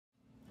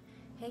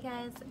Hey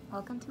guys,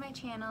 welcome to my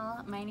channel.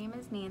 My name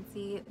is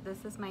Nancy.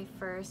 This is my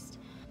first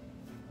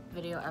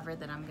video ever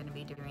that I'm going to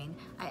be doing.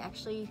 I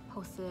actually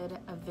posted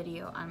a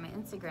video on my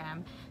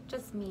Instagram,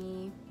 just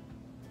me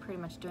pretty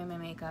much doing my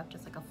makeup,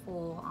 just like a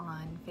full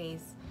on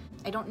face.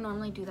 I don't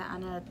normally do that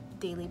on a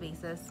daily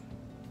basis.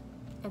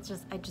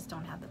 I just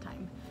don't have the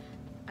time.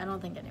 I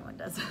don't think anyone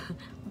does.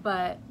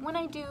 But when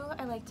I do,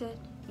 I like to,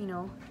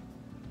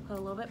 put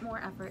a little bit more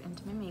effort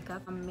into my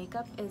makeup.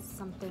 Makeup is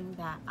something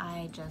that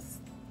I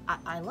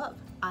love.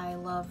 I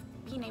love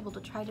being able to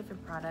try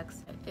different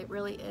products. It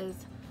really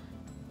is,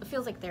 it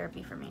feels like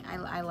therapy for me.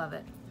 I love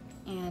it.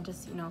 And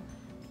just,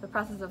 the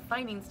process of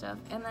finding stuff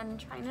and then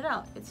trying it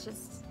out. It's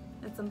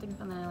something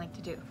fun that I like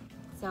to do.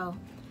 So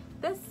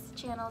this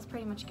channel is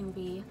pretty much gonna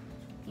be,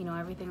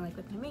 everything like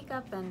with my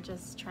makeup and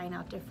just trying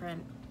out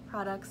different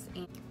products.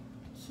 And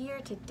here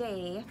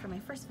today, for my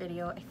first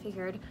video, I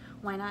figured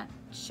why not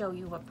show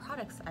you what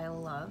products I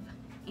love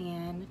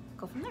and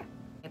go from there.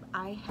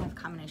 I have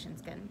combination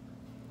skin.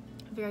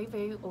 Very,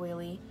 very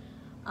oily,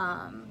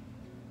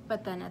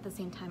 but then at the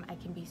same time I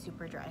can be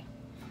super dry.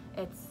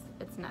 It's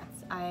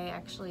nuts. I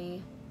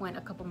actually went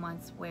a couple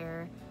months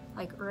where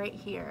like right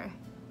here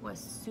was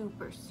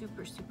super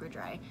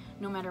dry.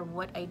 No matter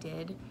what I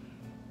did,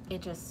 it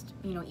just,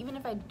 even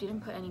if I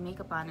didn't put any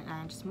makeup on and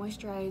I just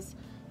moisturize,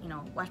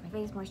 wash my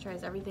face,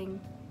 moisturize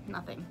everything,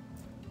 nothing.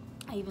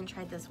 I even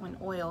tried this one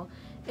oil.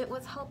 It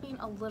was helping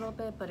a little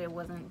bit, but it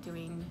wasn't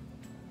doing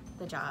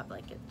the job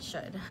like it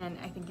should. And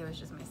I think it was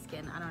just my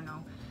skin. I don't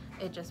know.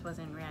 It just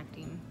wasn't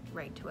reacting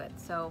right to it.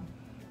 So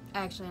I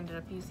actually ended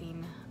up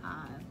using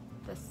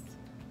this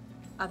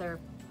other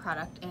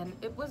product and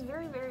it was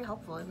very, very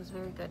helpful. It was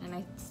very good. And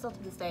I still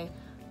to this day,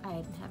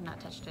 I have not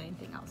touched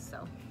anything else.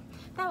 So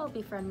that will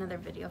be for another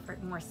video for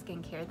more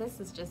skincare. This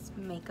is just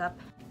makeup.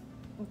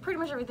 Pretty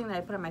much everything that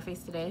I put on my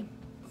face today.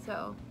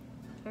 So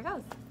here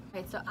goes.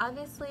 Right, so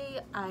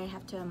obviously I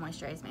have to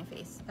moisturize my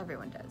face.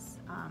 Everyone does.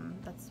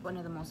 That's one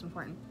of the most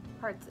important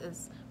parts,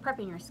 is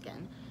prepping your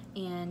skin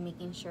and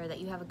making sure that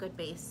you have a good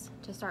base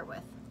to start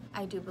with.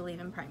 I do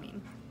believe in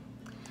priming.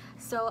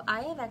 So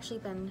I have actually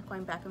been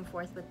going back and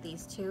forth with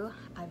these two.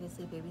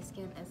 Obviously Baby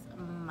Skin is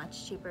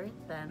much cheaper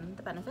than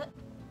the Benefit.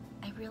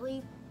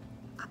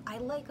 I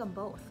like them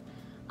both.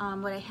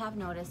 What I have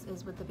noticed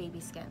is with the Baby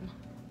Skin,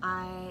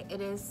 I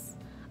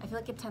feel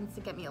like it tends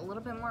to get me a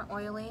little bit more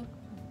oily,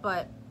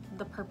 but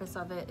the purpose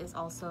of it is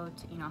also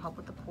to help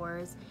with the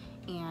pores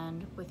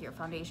and with your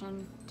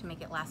foundation to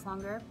make it last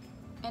longer,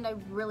 and I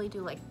really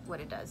do like what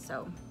it does,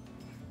 so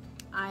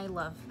I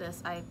love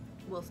this. I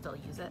will still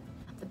use it.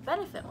 The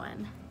Benefit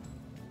one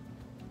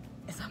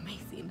is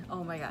amazing.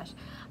 Oh my gosh,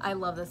 I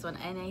love this one,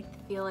 and I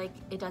feel like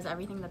it does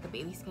everything that the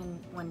Baby Skin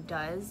one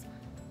does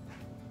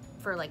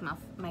for like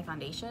my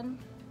foundation,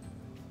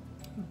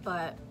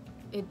 but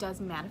it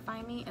does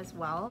mattify me as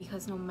well,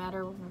 because no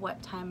matter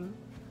what time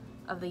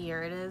of the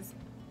year it is,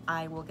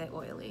 I will get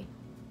oily.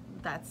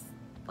 That's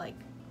like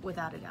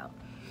without a doubt.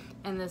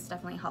 And this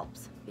definitely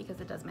helps because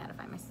it does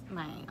mattify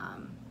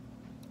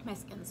my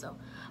skin. So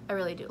I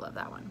really do love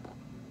that one.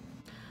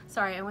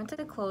 Sorry, I went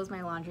to close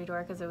my laundry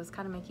door because it was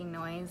kind of making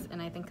noise,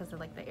 and I think because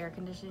of like the air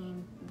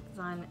conditioning that's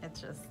on,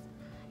 it's just,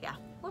 yeah,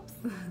 whoops.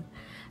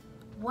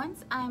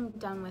 Once I'm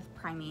done with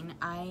priming,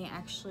 I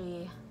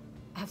actually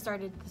have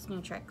started this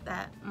new trick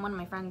that one of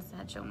my friends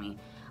had shown me.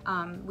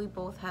 We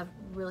both have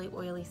really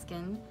oily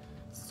skin.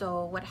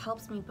 So what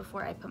helps me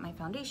before I put my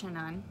foundation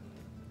on,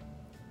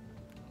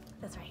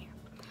 this right here.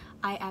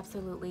 I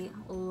absolutely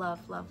love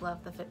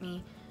the Fit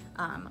Me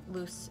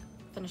loose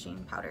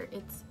finishing powder.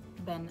 It's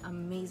been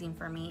amazing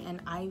for me,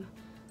 and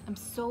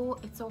it's so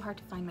hard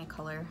to find my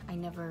color.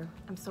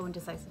 I'm so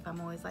indecisive. I'm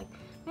always like,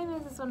 maybe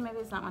it's this one, maybe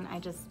it's that one.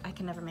 I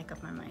can never make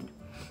up my mind.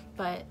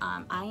 But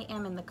I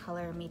am in the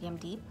color medium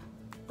deep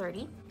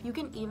 30. You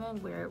can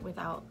even wear it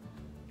without,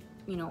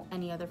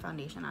 any other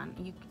foundation on.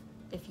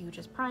 If you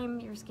just prime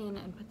your skin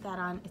and put that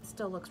on, it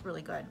still looks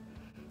really good.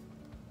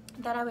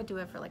 That I would do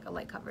it for like a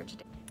light coverage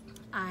day.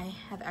 I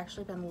have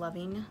actually been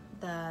loving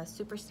the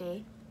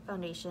Superstay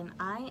foundation.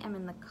 I am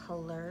in the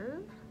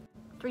color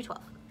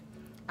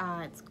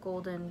 312. It's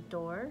Golden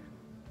Door.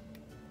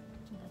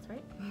 That's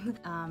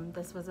right.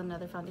 This was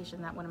another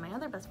foundation that one of my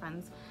other best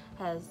friends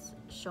has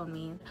shown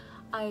me.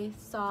 I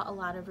saw a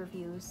lot of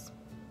reviews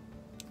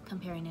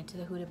comparing it to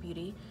the Huda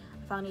Beauty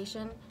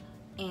foundation,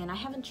 and I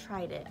haven't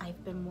tried it.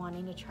 I've been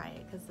wanting to try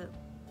it because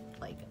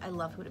I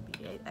love Huda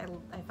Beauty.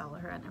 I follow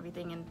her on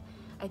everything, and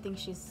I think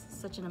she's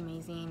such an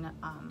amazing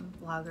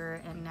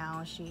blogger, and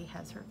now she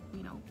has her,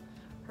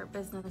 her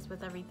business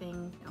with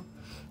everything.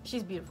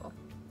 She's beautiful.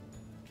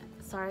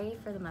 Sorry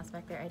for the mess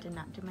back there. I did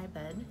not do my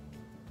bed.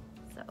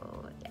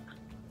 So yeah.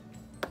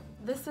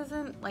 This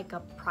isn't like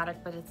a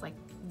product, but it's like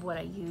what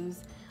I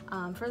use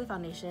for the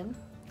foundation,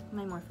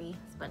 my Morphe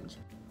sponge.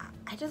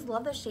 I just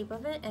love the shape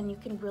of it, and you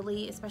can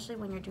really, especially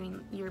when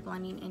you're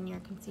blending in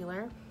your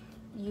concealer,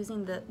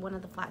 using one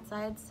of the flat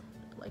sides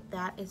like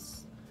that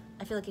is,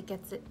 I feel like it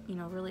gets it,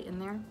 really in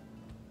there.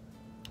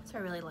 So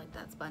I really like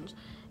that sponge,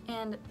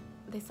 and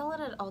they sell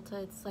it at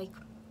Ulta. It's like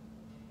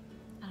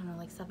I don't know,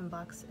 like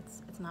 $7.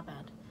 It's not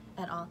bad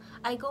at all.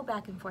 I go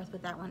back and forth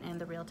with that one and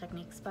the Real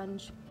Technique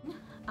sponge.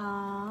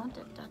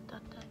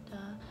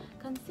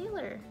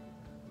 Concealer.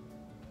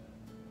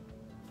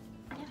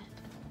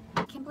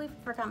 I can't believe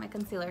I forgot my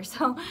concealer.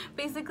 So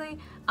basically,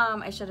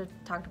 I should have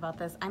talked about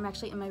this. I'm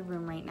actually in my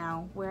room right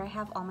now where I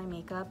have all my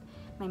makeup.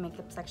 My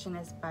makeup section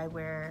is by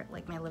where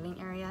like my living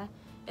area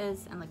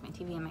is, and like my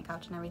TV and my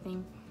couch and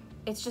everything.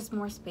 It's just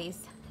more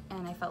space,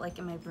 and I felt like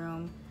in my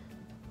room,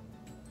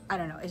 I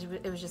don't know,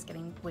 it was just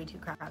getting way too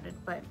crowded,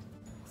 but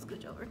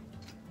scooch over.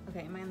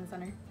 Okay, am I in the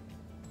center?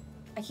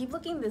 I keep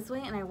looking this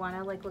way and I want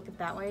to like look at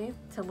that way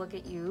to look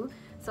at you.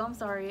 So I'm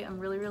sorry, I'm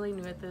really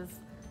new at this.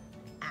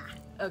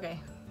 Okay.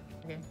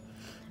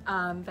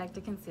 Back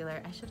to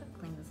concealer. I should have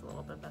cleaned this a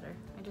little bit better.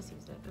 I just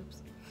used it,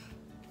 oops.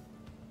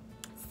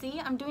 See,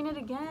 I'm doing it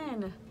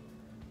again.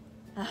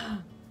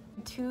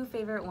 Two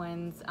favorite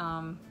ones,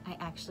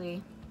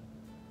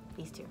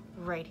 these two,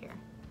 right here.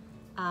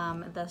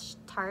 The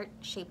Tarte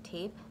Shape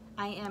Tape.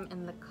 I am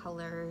in the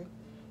color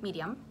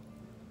medium.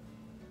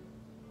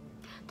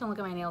 Don't look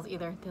at my nails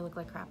either, they look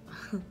like crap.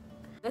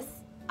 This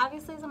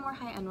obviously is a more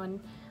high-end one.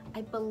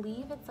 I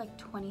believe it's like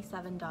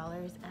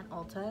 $27 at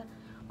Ulta,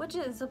 which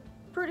is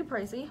pretty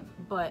pricey,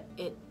 but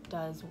it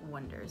does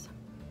wonders.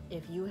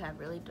 If you have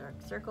really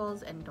dark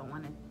circles and don't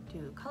want to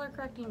do color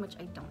correcting, which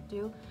I don't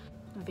do,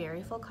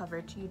 very full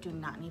coverage, you do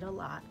not need a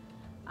lot.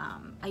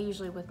 I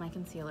usually with my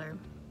concealer,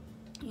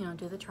 you know,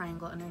 do the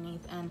triangle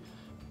underneath, and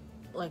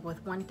like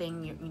with one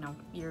thing,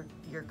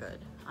 you're good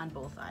on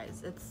both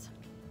eyes. It's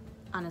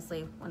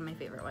honestly one of my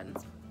favorite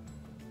ones.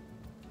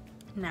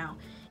 Now,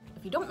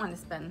 if you don't want to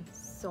spend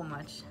so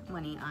much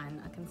money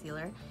on a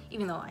concealer,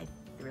 even though I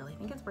really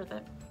think it's worth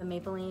it, the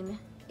Maybelline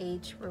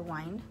Age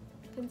Rewind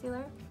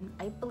concealer.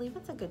 I believe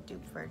it's a good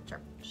dupe for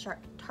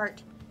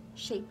Tarte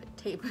Shape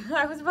Tape.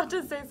 I was about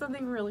to say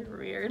something really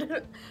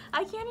weird.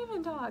 I can't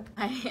even talk.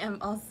 I am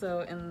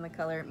also in the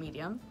color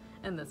medium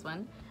in this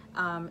one.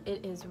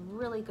 It is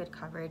really good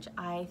coverage.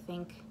 I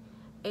think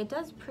it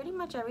does pretty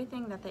much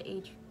everything that the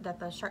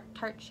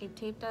Tarte Shape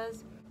Tape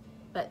does,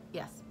 but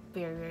yes,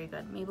 very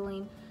good.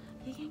 Maybelline,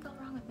 you can't go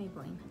wrong with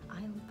Maybelline.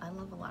 I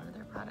love a lot of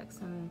their products,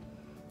 and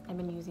I've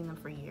been using them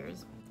for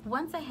years.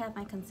 Once I have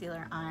my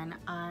concealer on,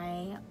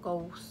 I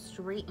go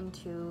straight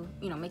into,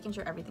 making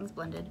sure everything's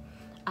blended.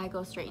 I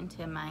go straight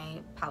into my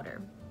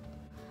powder.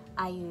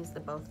 I use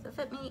both the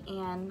Fit Me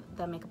and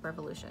the Makeup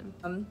Revolution.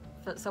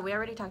 So we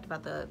already talked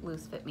about the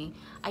loose Fit Me.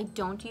 I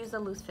don't use the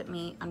loose Fit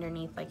Me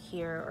underneath, like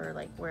here or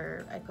like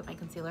where I put my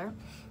concealer.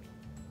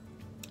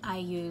 I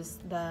use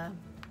the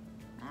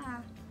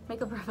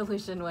Makeup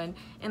Revolution one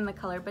in the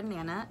color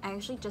Banana. I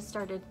actually just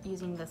started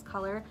using this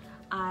color.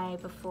 I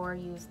before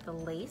used the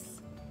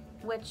Lace,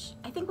 which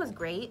I think was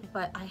great,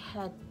 but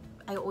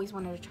I always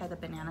wanted to try the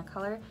Banana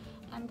color,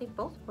 and they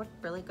both worked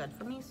really good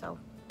for me. So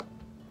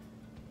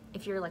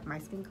if you're like my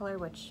skin color,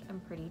 which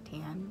I'm pretty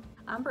tan,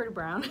 I'm pretty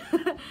brown,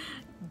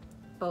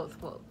 both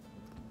will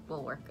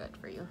work good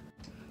for you.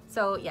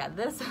 So yeah,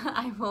 this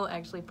I will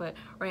actually put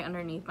right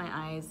underneath my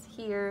eyes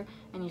here,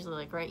 and usually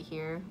like right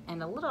here,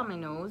 and a little on my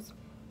nose.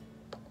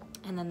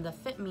 And then the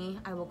Fit Me,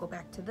 I will go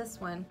back to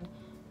this one,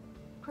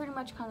 pretty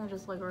much kind of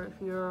just like right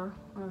here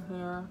or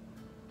here,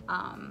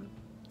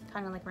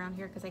 kind of like around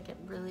here, because I get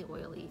really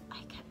oily.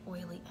 I get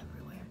oily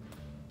everywhere.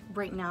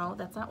 Right now,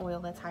 that's not oil,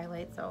 that's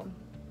highlight, so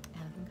I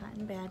haven't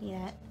gotten bad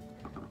yet.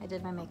 I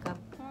did my makeup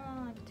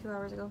like 2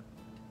 hours ago.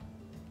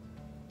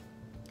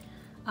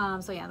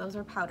 So yeah, those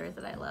are powders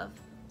that I love.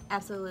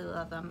 Absolutely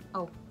love them.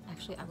 Oh,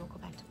 actually, I will go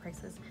back to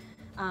prices.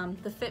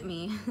 The Fit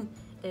Me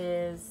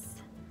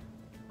is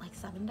like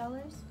 $7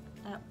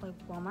 at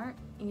like Walmart.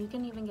 You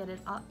can even get it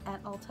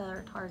at Ulta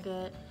or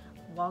Target,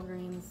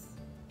 Walgreens.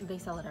 They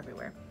sell it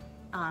everywhere.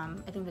 I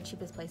think the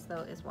cheapest place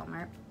though is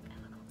Walmart.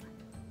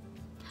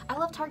 I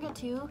love Target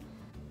too.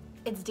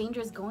 It's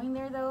dangerous going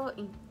there though.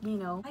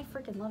 I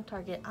freaking love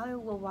Target. I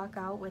will walk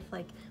out with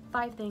like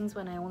 5 things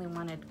when I only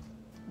wanted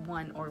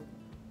 1, or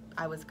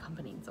I was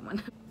accompanying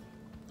someone.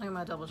 Look at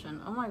my double chin.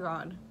 Oh my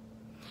god.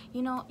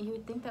 You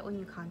would think that when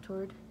you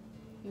contoured,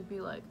 you'd be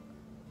like,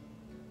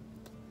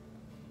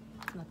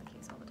 it's not the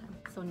case all the time.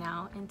 So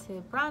now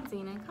into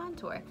bronzing and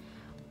contour.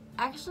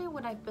 Actually,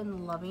 what I've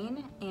been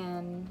loving,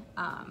 and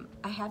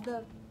I have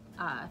the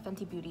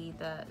Fenty Beauty,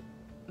 the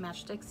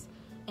matchsticks,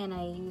 and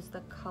I use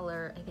the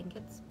color, I think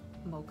it's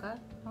Mocha,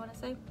 I want to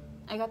say.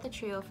 I got the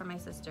trio for my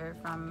sister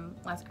from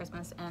last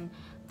Christmas, and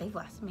they've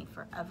lasted me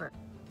forever.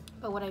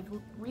 But what I've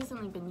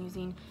recently been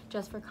using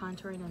just for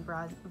contouring and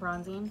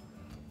bronzing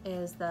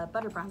is the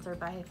Butter Bronzer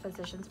by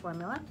Physicians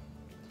Formula.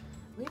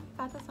 We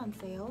got this on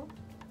sale.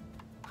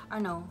 Or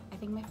no, I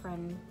think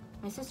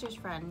my sister's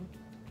friend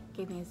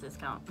gave me a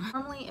discount.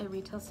 Normally it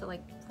retails to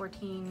like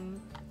 $14,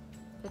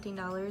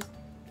 $15,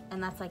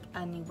 and that's like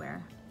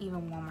anywhere,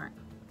 even Walmart.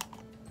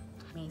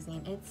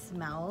 Amazing. It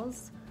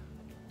smells,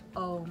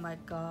 oh my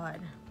god,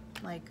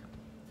 like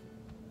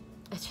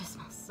it just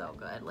smells so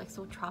good, like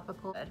so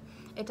tropical.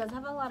 It does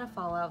have a lot of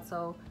fallout,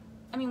 so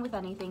I mean with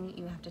anything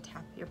you have to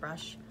tap your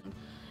brush.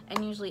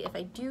 And usually if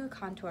I do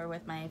contour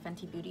with my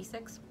Fenty Beauty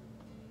 6,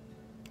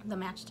 the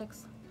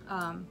matchsticks.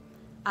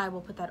 I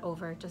will put that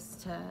over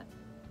just to,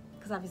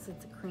 because obviously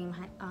it's a cream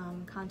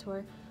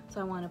contour, so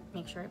I want to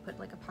make sure I put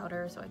like a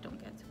powder so I don't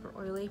get super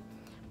oily.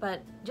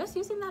 But just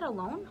using that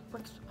alone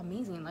looks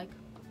amazing. Like,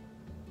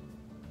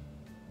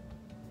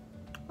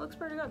 looks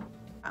pretty good.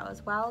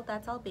 As well,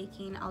 that's all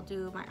baking. I'll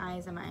do my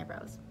eyes and my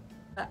eyebrows.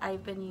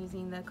 I've been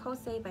using the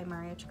Kosei by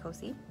Mario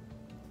Chikose.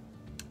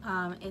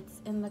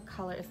 It's in the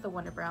color, it's the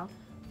Wonder Brow,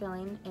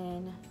 filling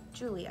in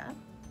Julia.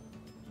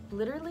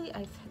 Literally,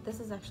 this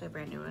is actually a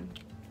brand new one.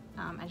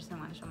 I just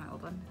didn't want to show my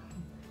old one.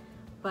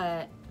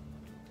 But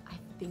I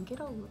think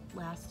it'll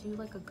last you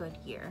like a good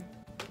year.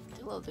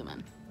 Do a little zoom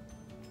in.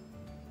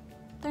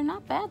 They're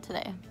not bad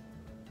today.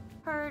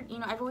 Heard, you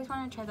know, I've always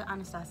wanted to try the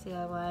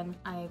Anastasia one.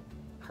 I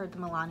heard the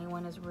Milani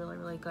one is really,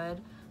 really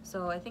good.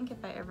 So I think if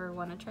I ever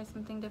want to try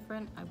something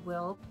different, I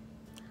will.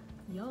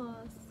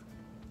 Yes.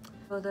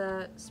 So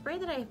the spray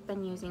that I've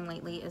been using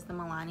lately is the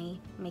Milani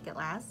Make It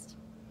Last.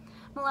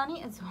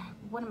 Milani is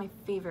one of my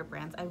favorite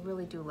brands. I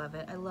really do love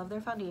it. I love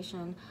their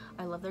foundation.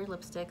 I love their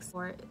lipsticks.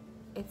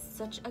 It's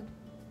such a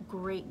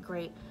great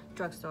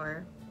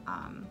drugstore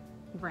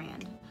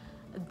brand.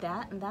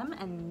 Them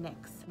and NYX.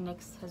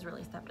 NYX has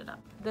really stepped it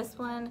up. This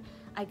one,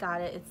 I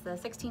got it. It's the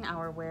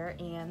 16-hour wear,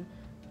 and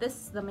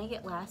the Make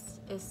It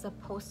Last is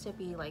supposed to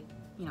be like,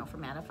 you know, for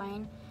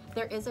mattifying.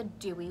 There is a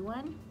dewy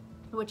one,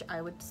 which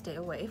I would stay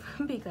away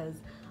from because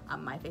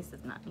my face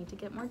does not need to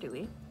get more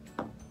dewy.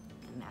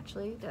 It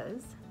naturally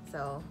does.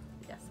 So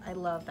yes, I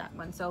love that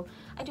one. So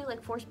I do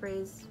like 4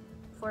 sprays,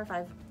 4 or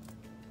 5,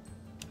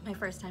 my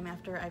first time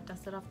after I've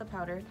dusted off the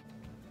powder.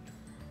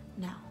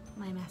 Now,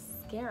 my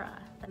mascara.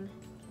 Can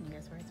you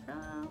guess where it's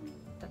from?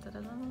 Da, da, da,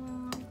 da.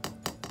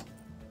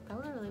 That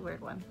was a really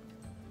weird one.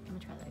 Let me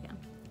try that again.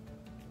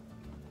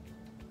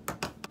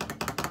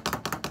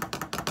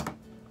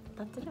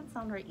 That didn't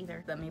sound right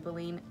either. The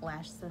Maybelline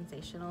Lash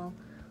Sensational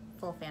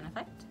Full Fan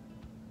Effect.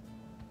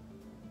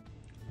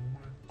 Oh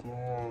my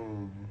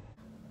god.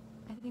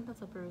 I think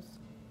that's a bruise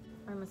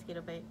or a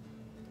mosquito bite.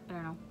 I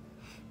don't know.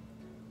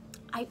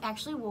 I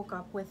actually woke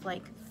up with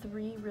like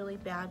 3 really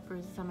bad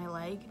bruises on my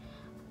leg.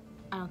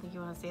 I don't think you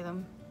want to see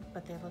them,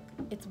 but they look,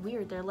 it's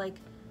weird. They're like,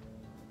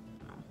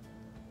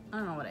 I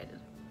don't know what I did.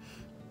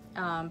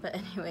 But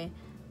anyway,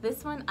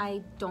 this one,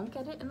 I don't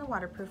get it in the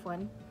waterproof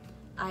one.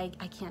 I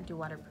can't do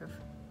waterproof.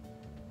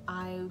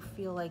 I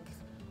feel like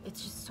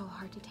it's just so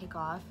hard to take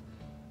off,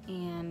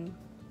 and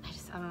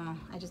I don't know.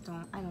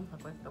 I don't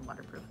fuck with the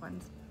waterproof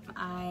ones.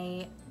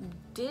 I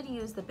did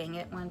use the Bang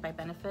It one by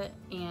Benefit,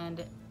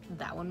 and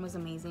that one was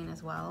amazing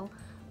as well.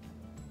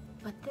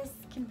 But this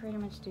can pretty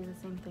much do the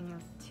same thing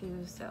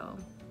too, so I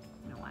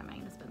don't know why am I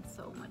gonna spend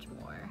so much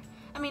more.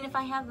 I mean, if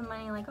I have the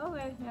money, like,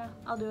 okay, yeah,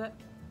 I'll do it.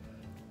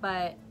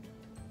 But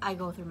I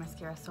go through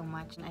mascara so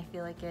much, and I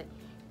feel like it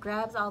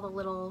grabs all the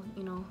little,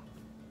 you know,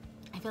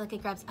 I feel like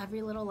it grabs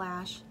every little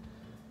lash.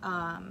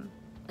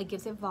 It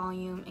gives it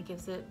volume, it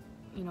gives it,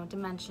 you know,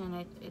 dimension,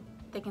 it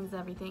thickens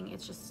everything.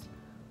 It's just,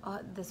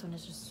 this one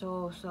is just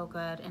so, so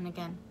good. And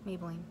again,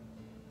 Maybelline,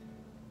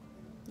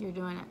 you're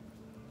doing it.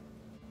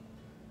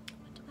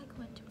 What do I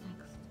go into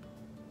next?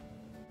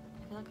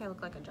 I feel like I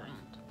look like a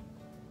giant.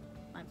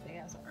 My big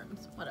ass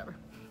arms, whatever.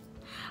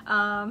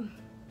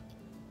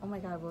 Oh my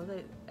god, what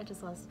was I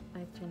just lost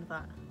my train of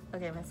thought.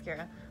 Okay,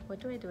 mascara. What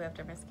do I do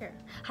after mascara?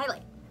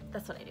 Highlight,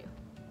 that's what I do.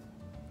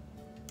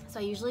 So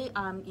I usually,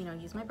 you know,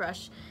 use my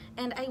brush,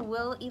 and I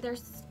will either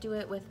do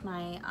it with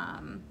my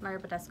Mario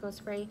Badescu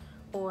spray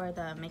or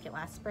the Make It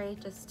Last spray,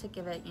 just to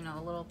give it, you know,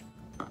 a little,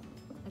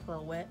 like a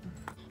little wet.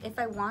 If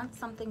I want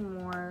something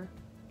more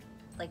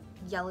like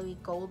yellowy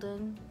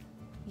golden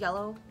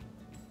yellow,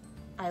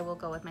 I will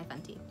go with my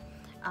Fenty.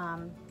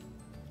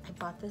 I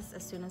bought this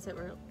as soon as it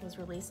was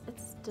released. It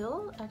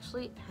still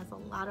actually has a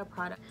lot of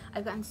product.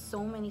 I've gotten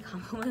so many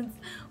compliments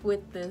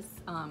with this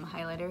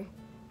highlighter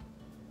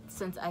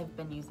since I've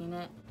been using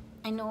it.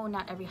 I know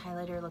not every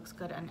highlighter looks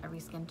good on every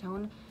skin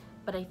tone,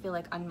 but I feel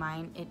like on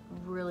mine, it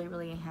really,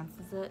 really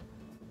enhances it.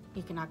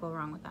 You cannot go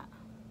wrong with that.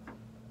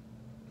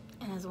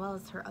 And as well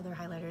as her other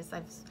highlighters,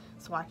 I've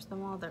swatched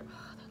them all. They look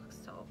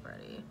so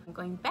pretty. I'm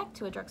going back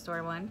to a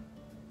drugstore one,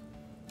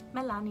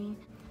 Milani.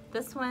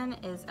 This one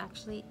is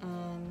actually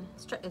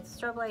it's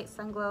Strobe Light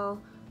Sunglow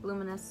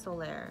Luminous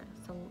Solaire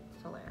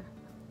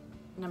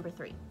number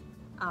 3.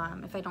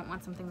 If I don't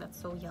want something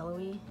that's so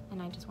yellowy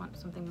and I just want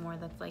something more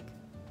that's like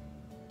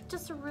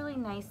just a really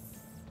nice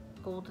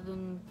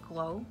golden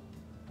glow,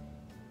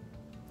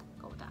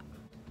 go with that.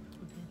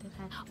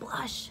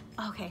 Blush.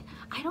 Okay,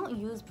 I don't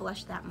use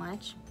blush that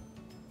much,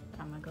 but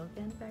I'm gonna go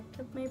again back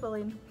to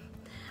Maybelline.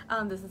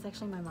 This is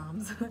actually my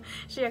mom's.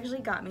 She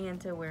actually got me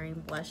into wearing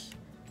blush,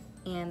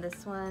 and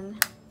this one,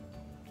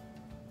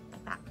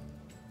 like that,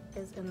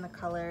 is in the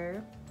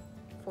color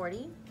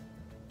 40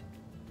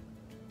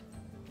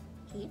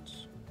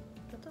 Peach.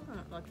 That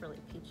doesn't look really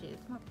peachy.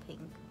 It's not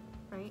pink,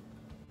 right?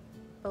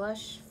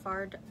 Blush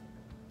Fard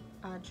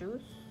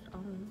Juice.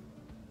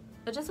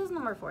 It just says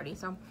number 40,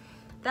 so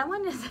that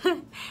one is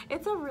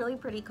it's a really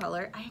pretty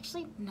color. I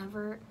actually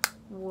never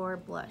wore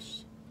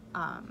blush.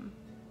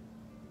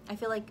 I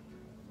feel like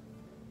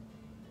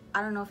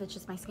I don't know if it's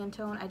just my skin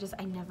tone.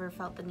 I never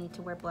felt the need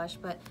to wear blush,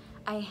 but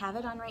I have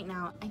it on right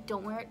now. I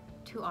don't wear it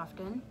too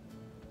often.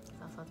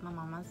 Also, it's my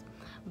mama's.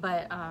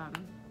 But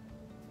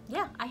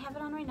yeah, I have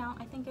it on right now.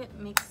 I think it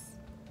makes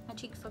my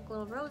cheeks look a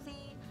little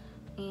rosy,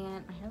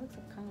 and my hair looks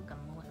like kind of like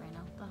a mullet right now.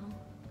 What the hell?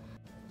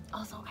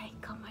 Also, I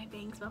cut my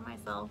bangs by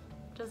myself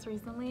just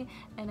recently,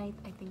 and I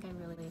think I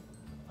really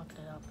fucked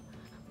it up.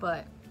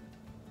 But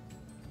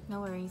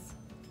no worries.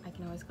 I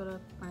can always go to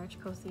Mario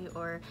Chikosi,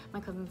 or my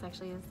cousin's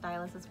actually a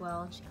stylist as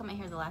well. She cut my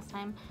hair the last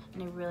time,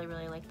 and I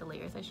really liked the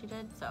layers that she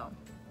did, so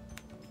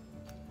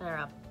they're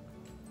up.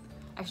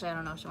 Actually, I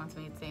don't know if she wants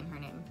me saying her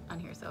name on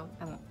here, so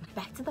I won't.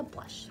 Back to the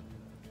blush.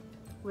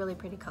 Really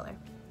pretty color.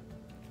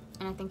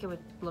 And I think it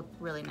would look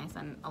really nice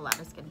on a lot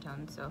of skin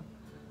tones, so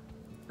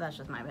that's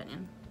just my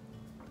opinion.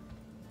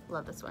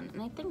 Love this one.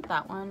 And I think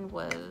that one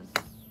was...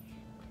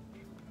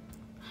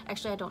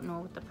 Actually, I don't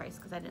know the price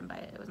because I didn't buy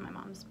it. It was my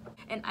mom's.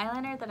 An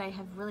eyeliner that I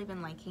have really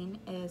been liking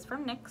is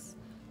from NYX,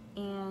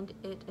 and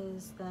it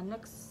is the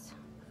NYX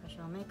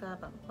Professional Makeup,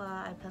 blah, blah,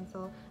 blah, eye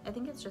pencil. I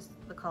think it's just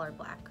the color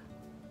black.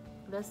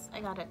 This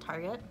I got at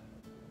Target.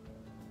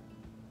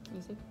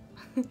 You see?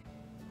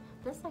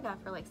 This I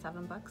got for like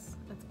 $7.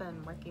 It's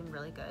been working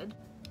really good.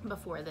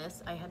 Before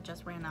this, I had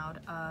just ran out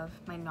of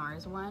my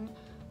NARS one,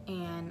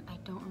 and I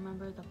don't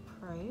remember the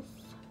price,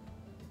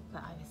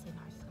 but obviously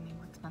NARS is gonna be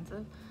more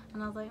expensive.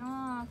 And I was like, oh,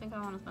 I don't think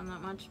I want to spend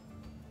that much.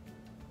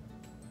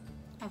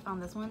 I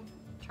found this one,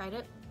 tried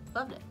it,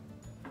 loved it.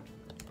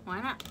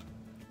 Why not?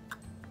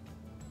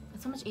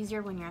 It's so much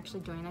easier when you're actually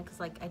doing it, because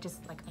like I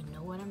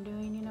know what I'm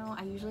doing, you know.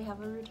 I usually have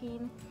a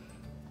routine,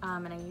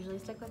 and I usually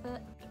stick with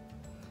it.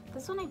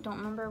 This one I don't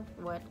remember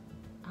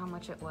how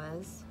much it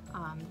was.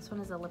 This one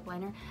is a lip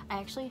liner. I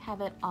actually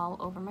have it all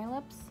over my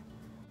lips.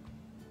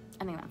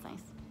 I think that's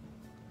nice.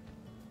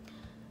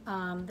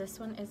 This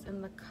one is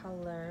in the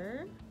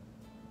color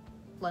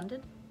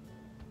London.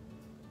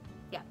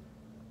 Yeah,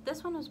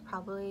 this one was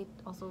probably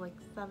also like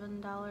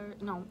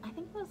 $7. No, I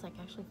think it was like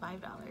actually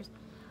 $5.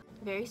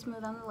 Very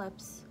smooth on the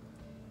lips,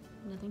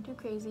 nothing too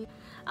crazy.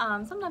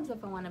 Sometimes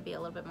if I want to be a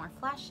little bit more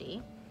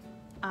flashy,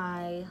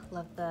 I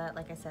love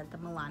like I said, the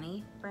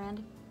Milani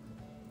brand.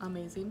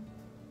 Amazing.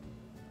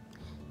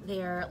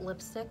 Their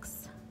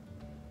lipsticks,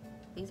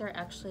 these are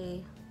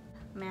actually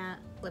matte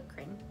lip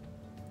cream.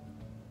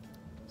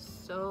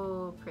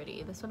 So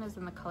pretty. This one is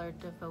in the color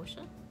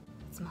Devotion.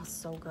 It smells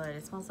so good.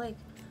 It smells like,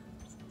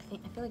 I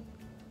feel like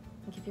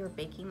if you were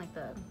baking, like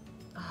it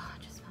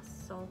just smells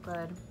so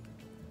good.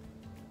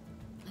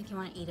 Like you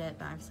want to eat it,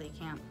 but obviously you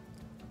can't.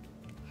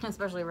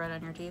 Especially right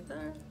on your teeth.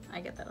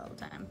 I get that all the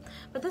time.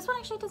 But this one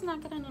actually does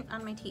not get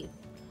on my teeth.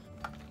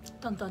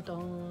 Dun dun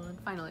dun.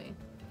 Finally.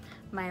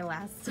 My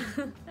last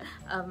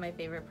of my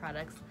favorite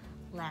products,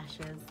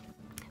 lashes.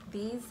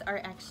 These are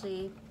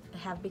actually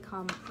have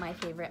become my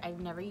favorite. I've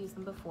never used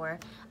them before.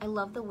 I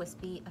love the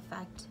wispy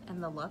effect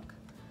and the look.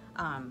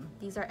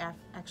 These are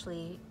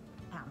actually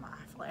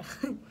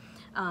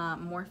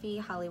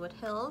Morphe Hollywood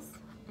Hills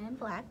in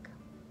black.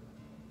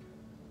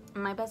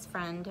 My best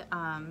friend,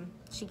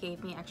 she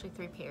gave me actually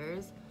 3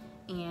 pairs,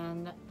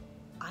 and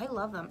I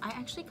love them. I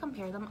actually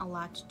compare them a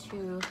lot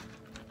to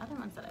other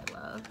ones that I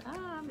love.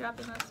 I'm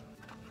dropping this.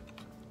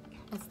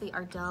 It's the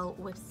Ardell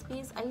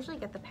Wispies. I usually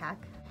get the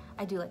pack.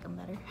 I do like them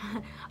better.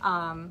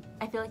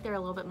 I feel like they're a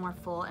little bit more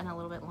full and a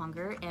little bit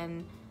longer,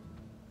 and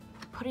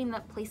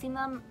placing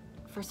them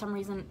for some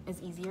reason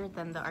is easier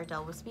than the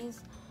Ardell Wispies.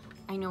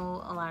 I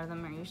know a lot of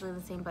them are usually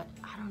the same, but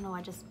I don't know,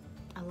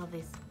 I love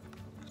these.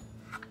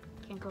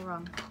 Can't go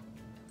wrong.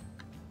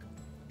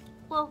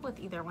 Well, with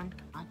either one.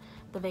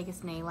 The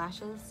Vegas Nay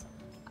lashes,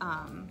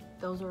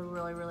 those are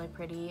really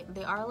pretty.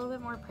 They are a little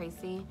bit more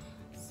pricey,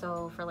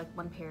 so for like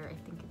one pair,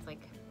 I think it's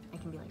like, it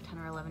can be like $10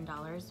 or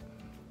 $11.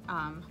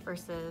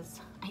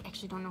 Versus, I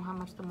actually don't know how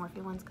much the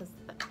Morphe ones, because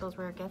those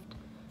were a gift.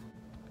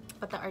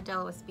 But the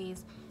Ardell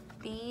Wispies,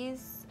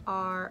 these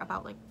are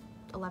about like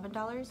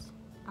 $11,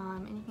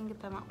 and you can get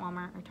them at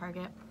Walmart or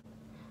Target.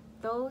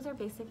 Those are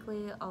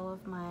basically all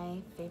of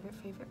my favorite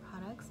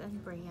products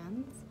and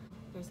brands.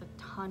 There's a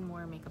ton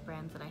more makeup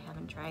brands that I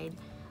haven't tried,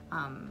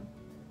 and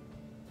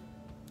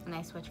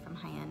I switched from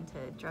high-end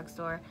to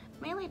drugstore,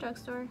 mainly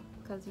drugstore,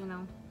 because you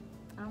know,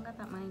 I don't got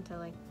that money to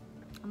like,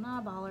 I'm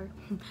not a baller.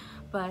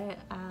 But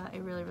I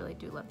really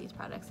do love these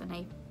products, and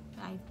I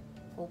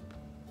hope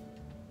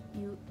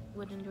you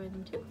would enjoy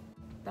them too.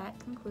 That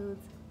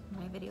concludes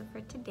my video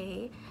for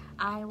today.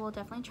 I will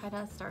definitely try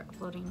to start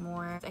uploading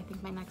more. I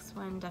think my next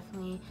one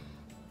definitely,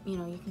 you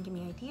know, you can give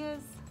me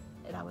ideas.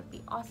 That would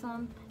be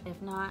awesome.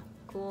 If not,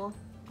 cool.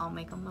 I'll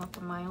make them up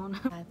on my own.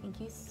 Thank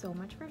you so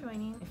much for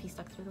joining. If you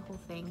stuck through the whole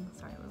thing,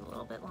 sorry it was a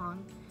little bit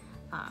long.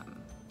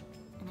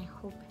 And I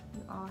hope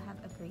you all have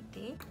a great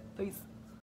day. Peace.